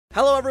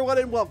Hello everyone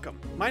and welcome.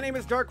 My name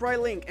is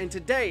Link, and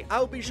today I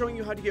will be showing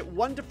you how to get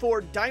 1 to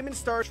 4 diamond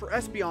stars for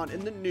Espeon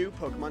in the new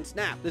Pokemon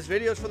Snap. This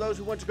video is for those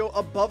who want to go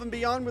above and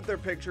beyond with their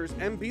pictures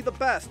and be the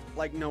best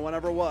like no one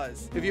ever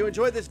was. If you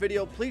enjoyed this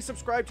video, please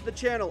subscribe to the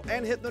channel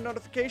and hit the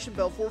notification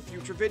bell for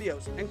future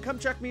videos, and come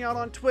check me out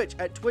on Twitch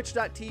at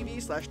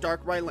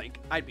twitch.tv/DarkRyLink.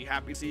 I'd be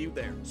happy to see you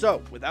there.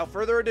 So without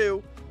further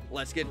ado,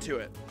 let's get to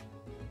it.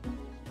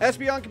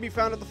 Espeon can be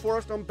found at the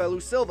forest on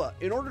Belu Silva.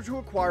 In order to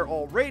acquire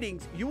all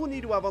ratings, you will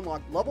need to have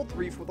unlocked level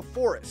 3 for the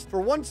forest. For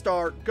 1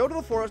 star, go to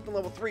the forest on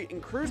level 3 and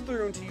cruise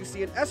through until you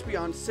see an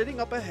Espeon sitting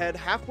up ahead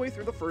halfway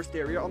through the first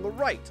area on the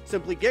right.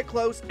 Simply get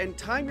close and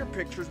time your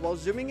pictures while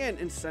zooming in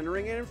and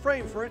centering it in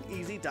frame for an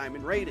easy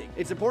diamond rating.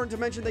 It's important to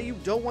mention that you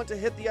don't want to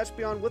hit the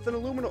Espeon with an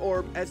Illumina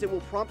Orb, as it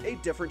will prompt a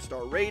different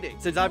star rating.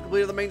 Since I've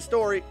completed the main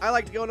story, I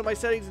like to go into my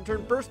settings and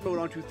turn burst mode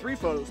onto 3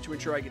 photos to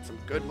ensure I get some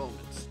good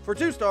moments. For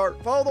 2 star,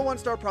 follow the 1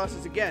 star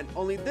process again,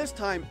 only this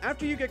time,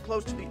 after you get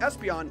close to the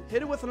Espeon,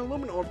 hit it with an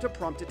Illumina Orb to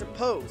prompt it to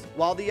pose.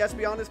 While the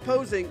Espeon is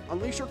posing,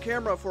 unleash your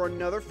camera for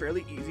another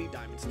fairly easy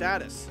diamond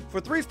status. For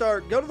 3 star,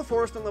 go to the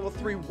forest on level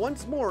 3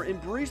 once more and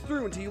breeze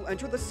through until you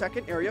enter the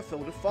second area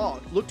filled with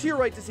fog. Look to your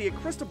right to see a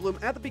Crystal Bloom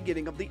at the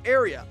beginning of the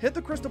area. Hit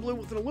the Crystal Bloom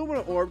with an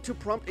Illumina Orb to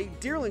prompt a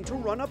Deerling to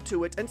run up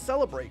to it and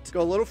celebrate.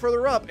 Go a little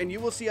further up and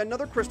you will see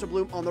another Crystal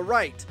Bloom on the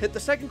right. Hit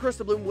the second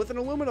Crystal Bloom with an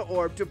Illumina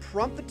Orb to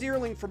prompt the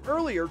Deerling from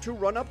earlier to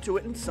run up to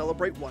it and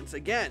celebrate once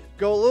again.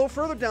 Go a little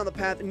further down the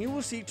path and you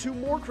will see 2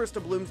 more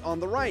Crystal Blooms on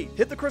the right.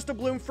 Hit the Crystal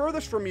Bloom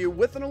furthest from you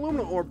with an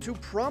Illumina Orb to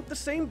prompt the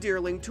same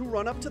Deerling to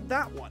run up to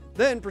that one.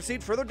 Then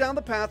proceed further down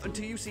the path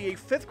until you see a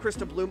 5th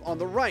Crystal Bloom on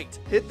the right.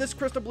 Hit this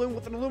Crystal Bloom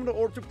with an Illumina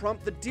Orb to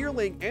prompt the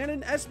Deerling and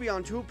an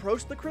Espeon to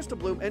approach the Crystal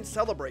Bloom and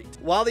celebrate.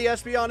 While the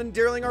Espeon and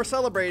Deerling are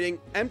celebrating,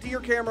 empty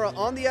your camera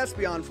on the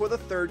Espeon for the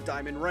 3rd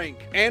diamond rank.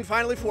 And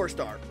finally 4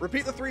 star.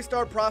 Repeat the 3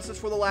 star process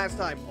for the last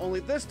time,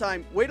 only this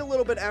time wait a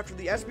little bit after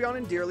the Espeon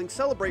and Deerling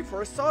celebrate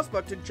for a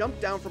Sawsbuck to jump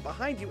down from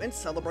behind you and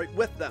celebrate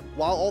with them.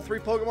 While all 3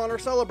 Pokemon are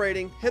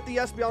celebrating, hit the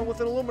Espeon with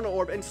an Illumina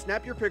Orb and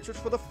snap your pictures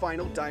for the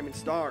final diamond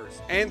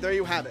stars. And there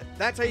you have it.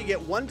 That's how you get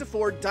 1 to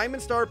 4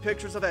 diamond star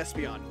pictures of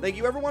Espeon. Thank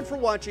you everyone for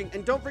watching,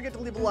 and don't forget to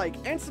leave a like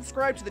and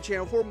subscribe to the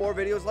channel for more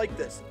videos like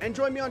this. And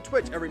join me on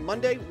Twitch every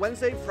Monday,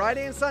 Wednesday,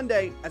 Friday, and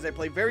Sunday as I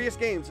play various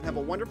games and have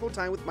a wonderful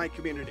time with my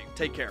community.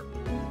 Take care.